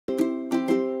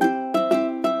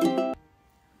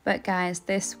But guys,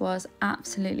 this was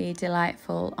absolutely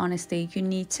delightful. Honestly, you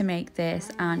need to make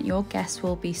this and your guests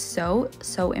will be so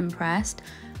impressed.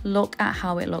 Look at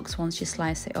how it looks once you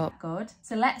slice it up. Good.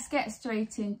 So let's get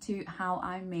straight into how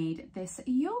I made this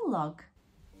Yule log.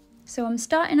 So I'm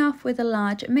starting off with a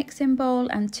large mixing bowl,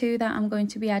 and to that I'm going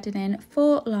to be adding in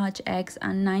 4 large eggs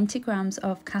and 90 grams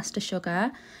of caster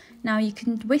sugar. Now you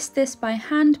can whisk this by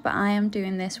hand, but I am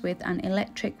doing this with an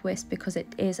electric whisk because it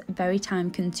is very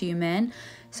time consuming.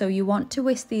 So you want to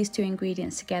whisk these 2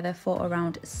 ingredients together for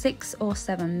around 6 or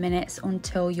 7 minutes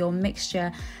until your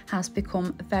mixture has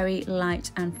become very light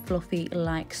and fluffy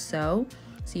like so.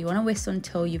 So you want to whisk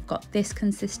until you've got this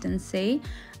consistency.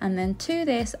 And then to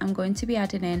this I'm going to be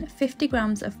adding in 50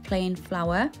 grams of plain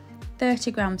flour, 30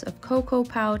 grams of cocoa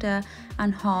powder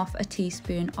and half a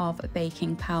teaspoon of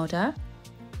baking powder.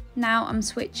 Now I'm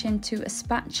switching to a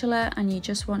spatula, and you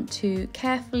just want to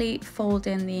carefully fold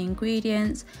in the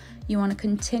ingredients. You want to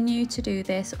continue to do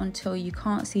this until you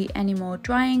can't see any more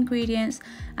dry ingredients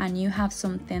and you have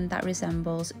something that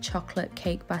resembles chocolate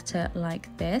cake batter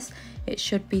like this. It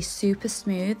should be super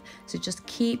smooth, so just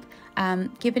keep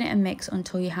giving it a mix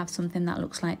until you have something that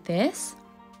looks like this.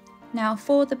 Now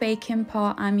for the baking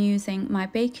part, I'm using my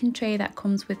baking tray that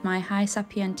comes with my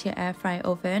HYSapientia Air Fryer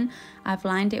Oven. I've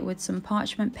lined it with some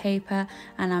parchment paper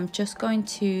and I'm just going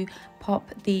to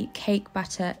pop the cake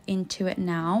batter into it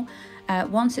now.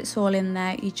 Once it's all in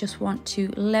there, you just want to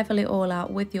level it all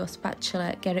out with your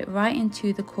spatula, get it right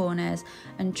into the corners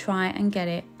and try and get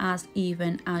it as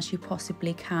even as you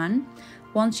possibly can.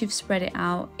 Once you've spread it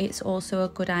out, it's also a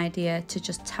good idea to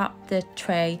just tap the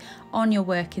tray on your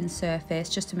working surface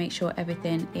just to make sure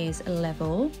everything is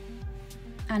level.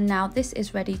 And now this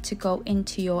is ready to go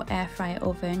into your air fryer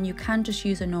oven. You can just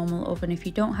use a normal oven if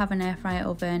you don't have an air fryer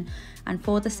oven. And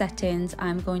for the settings,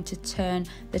 I'm going to turn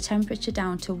the temperature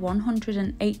down to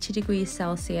 180 degrees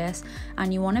Celsius,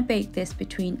 and you want to bake this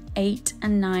between 8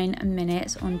 and 9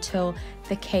 minutes until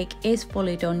the cake is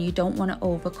fully done. You don't want to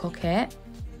overcook it.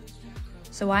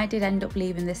 So I did end up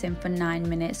leaving this in for 9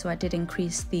 minutes, so I did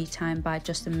increase the time by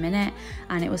just a minute,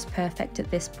 and it was perfect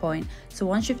at this point. So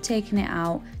once you've taken it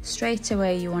out, straight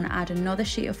away you want to add another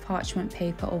sheet of parchment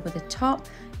paper over the top.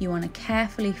 You want to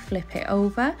carefully flip it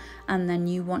over, and then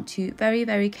you want to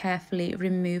very carefully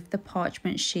remove the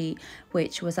parchment sheet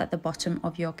which was at the bottom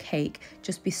of your cake.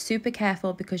 Just be super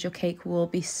careful because your cake will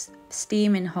be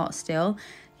steaming hot still.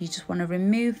 You just want to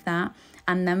remove that,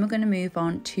 and then we're going to move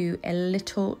on to a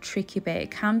little tricky bit.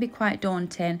 It can be quite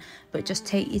daunting, but just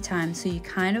take your time. So you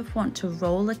kind of want to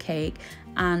roll the cake,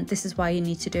 and this is why you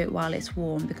need to do it while it's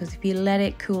warm, because if you let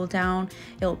it cool down,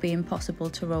 it'll be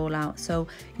impossible to roll out. So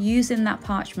using that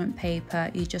parchment paper,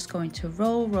 you're just going to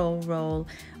roll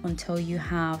until you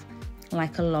have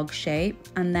like a log shape,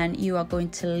 and then you are going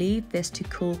to leave this to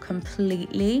cool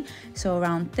completely, so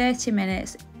around 30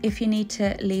 minutes. If you need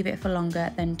to leave it for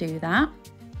longer, then do that.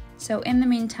 So in the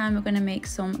meantime, we're going to make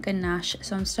some ganache.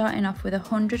 So I'm starting off with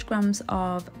 100 grams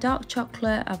of dark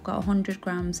chocolate. I've got 100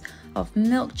 grams of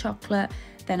milk chocolate,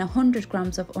 then 100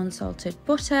 grams of unsalted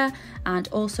butter, and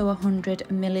also 100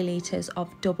 milliliters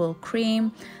of double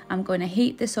cream. I'm going to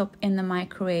heat this up in the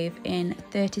microwave in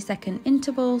 30-second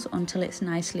intervals until it's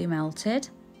nicely melted.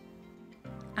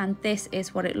 And this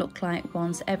is what it looked like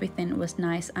once everything was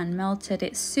nice and melted.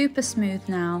 It's super smooth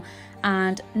now,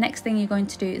 and next thing you're going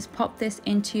to do is pop this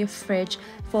into your fridge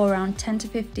for around 10 to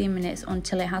 15 minutes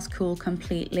until it has cooled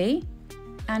completely.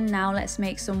 And now let's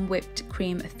make some whipped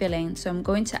cream filling. So I'm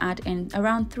going to add in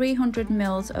around 300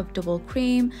 mils of double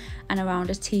cream and around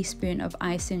a teaspoon of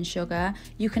icing sugar.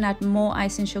 You can add more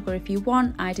icing sugar if you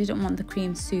want. I didn't want the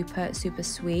cream super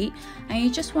sweet. And you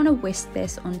just want to whisk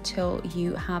this until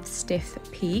you have stiff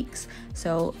peaks.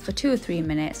 So for 2 or 3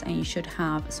 minutes, and you should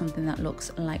have something that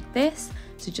looks like this.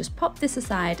 So just pop this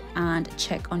aside and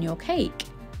check on your cake.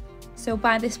 So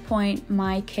by this point,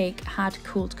 my cake had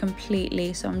cooled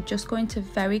completely, so I'm just going to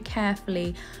very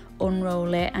carefully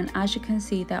unroll it, and as you can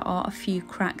see, there are a few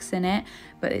cracks in it,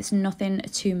 but it's nothing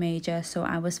too major, so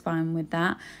I was fine with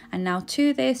that. And now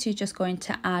to this, you're just going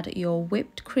to add your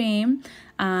whipped cream,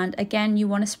 and again, you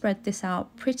want to spread this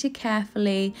out pretty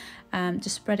carefully.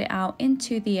 Just spread it out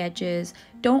into the edges.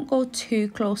 Don't go too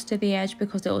close to the edge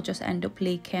because it'll just end up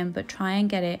leaking, but try and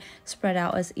get it spread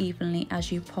out as evenly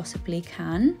as you possibly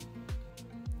can.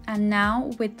 And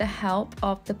now with the help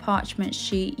of the parchment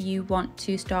sheet, you want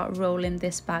to start rolling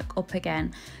this back up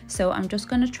again. So I'm just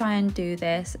going to try and do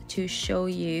this to show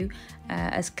you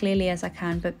as clearly as I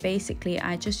can, but basically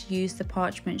I just use the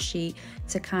parchment sheet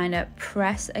to kind of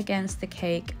press against the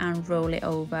cake and roll it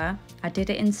over. I did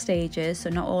it in stages, so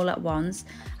not all at once.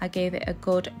 I gave it a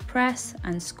good press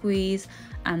and squeeze,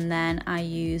 and then I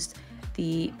used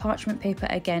the parchment paper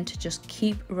again to just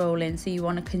keep rolling. So you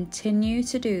want to continue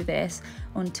to do this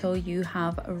until you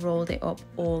have rolled it up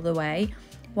all the way.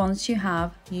 Once you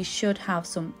have, you should have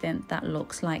something that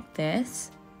looks like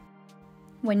this.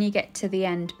 When you get to the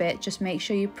end bit, just make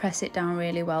sure you press it down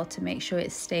really well to make sure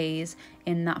it stays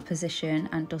in that position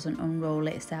and doesn't unroll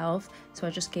itself. So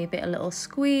I just gave it a little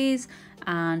squeeze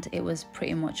and it was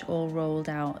pretty much all rolled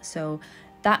out. So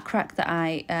that crack that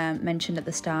I mentioned at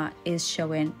the start is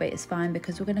showing, but it's fine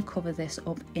because we're going to cover this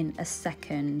up in a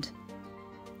second.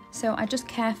 So I just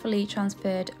carefully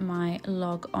transferred my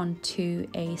log onto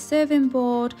a serving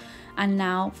board, and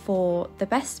now for the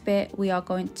best bit, we are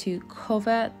going to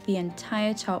cover the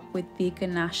entire top with the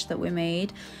ganache that we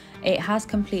made. It has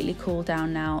completely cooled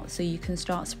down now, so you can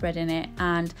start spreading it.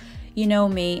 And you know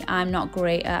me, I'm not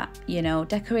great at,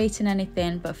 decorating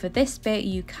anything, but for this bit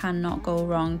you cannot go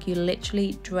wrong. You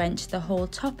literally drench the whole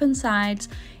top and sides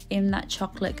in that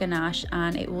chocolate ganache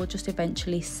and it will just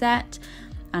eventually set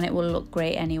and it will look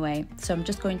great anyway. So I'm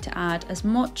just going to add as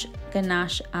much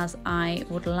ganache as I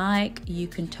would like. You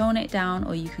can tone it down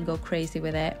or you can go crazy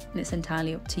with it, and it's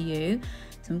entirely up to you.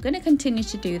 So I'm going to continue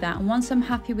to do that, and once I'm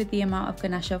happy with the amount of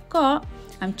ganache I've got,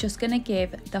 I'm just going to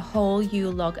give the whole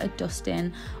Yule log a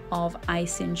dusting of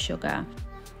icing sugar.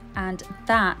 And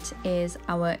that is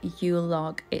our Yule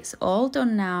log. It's all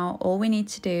done now. All we need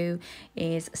to do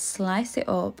is slice it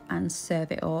up and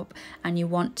serve it up, and you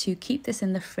want to keep this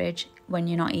in the fridge when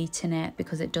you're not eating it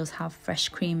because it does have fresh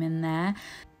cream in there.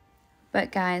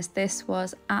 But guys, this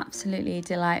was absolutely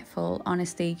delightful.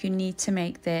 Honestly, you need to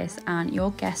make this and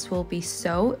your guests will be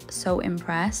so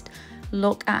impressed.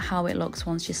 Look at how it looks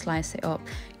once you slice it up.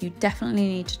 You definitely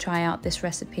need to try out this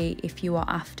recipe if you are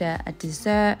after a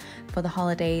dessert for the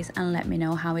holidays, and let me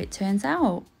know how it turns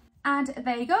out. And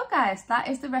there you go guys, that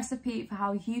is the recipe for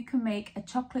how you can make a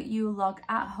chocolate Yule log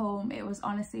at home. It was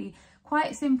honestly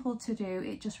quite simple to do.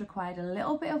 It just required a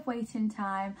little bit of waiting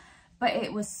time, but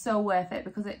it was so worth it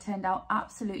because it turned out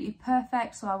absolutely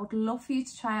perfect. So I would love for you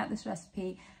to try out this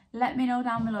recipe. Let me know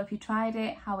down below if you tried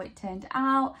it, how it turned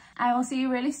out. I will see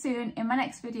you really soon in my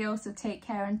next video, so take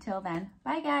care until then.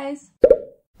 Bye guys.